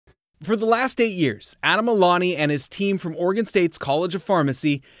For the last 8 years, Adam Alani and his team from Oregon State's College of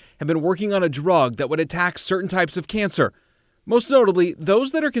Pharmacy have been working on a drug that would attack certain types of cancer, most notably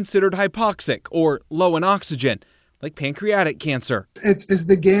those that are considered hypoxic or low in oxygen, like pancreatic cancer. It's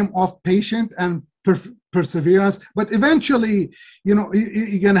the game of patient and perseverance, but eventually, you're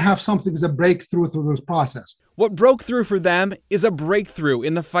going to have something as a breakthrough through this process. What broke through for them is a breakthrough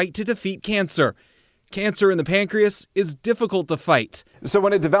in the fight to defeat cancer. Cancer in the pancreas is difficult to fight. So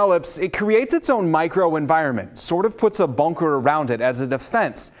when it develops, it creates its own microenvironment, sort of puts a bunker around it as a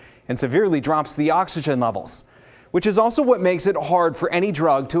defense, and severely drops the oxygen levels, which is also what makes it hard for any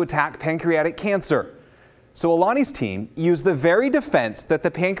drug to attack pancreatic cancer. So Alani's team used the very defense that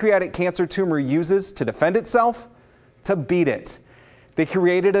the pancreatic cancer tumor uses to defend itself to beat it. They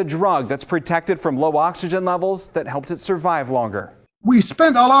created a drug that's protected from low oxygen levels that helped it survive longer. We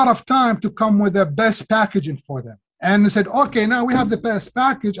spent a lot of time to come with the best packaging for them. And they said, okay, now we have the best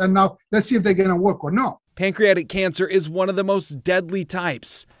package, and now let's see if they're going to work or not. Pancreatic cancer is one of the most deadly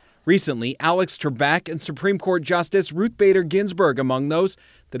types. Recently, Alex Trebek and Supreme Court Justice Ruth Bader Ginsburg among those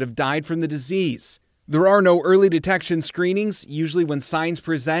that have died from the disease. There are no early detection screenings. Usually when signs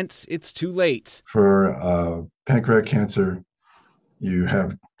present, it's too late. For pancreatic cancer, you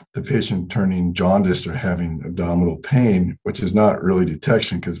have the patient turning jaundiced or having abdominal pain, which is not early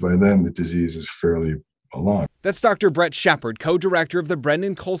detection because by then the disease is fairly along. That's Dr. Brett Shepard, co-director of the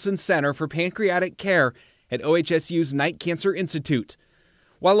Brenden-Colson Center for Pancreatic Care at OHSU's Knight Cancer Institute.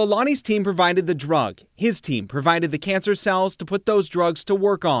 While Alani's team provided the drug, his team provided the cancer cells to put those drugs to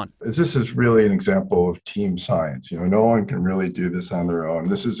work on. This is really an example of team science. No one can really do this on their own.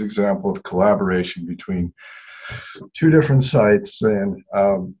 This is an example of collaboration between two different sites, and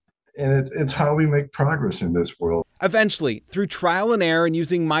it's how we make progress in this world. Eventually, through trial and error and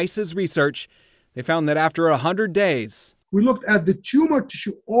using mice as research, they found that after 100 days, we looked at the tumor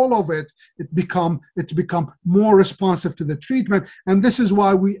tissue, all of it, it become more responsive to the treatment. And this is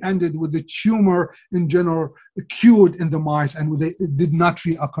why we ended with the tumor in general cured in the mice, and it did not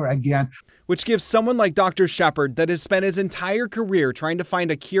reoccur again. Which gives someone like Dr. Shepard that has spent his entire career trying to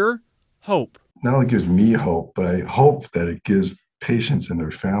find a cure, hope. Not only gives me hope, but I hope that it gives patients and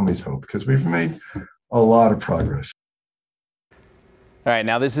their families hope, because we've made a lot of progress. All right,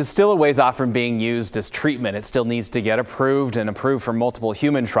 now this is still a ways off from being used as treatment. It still needs to get approved and approved for multiple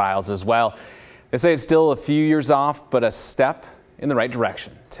human trials as well. They say it's still a few years off, but a step in the right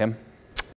direction. Tim?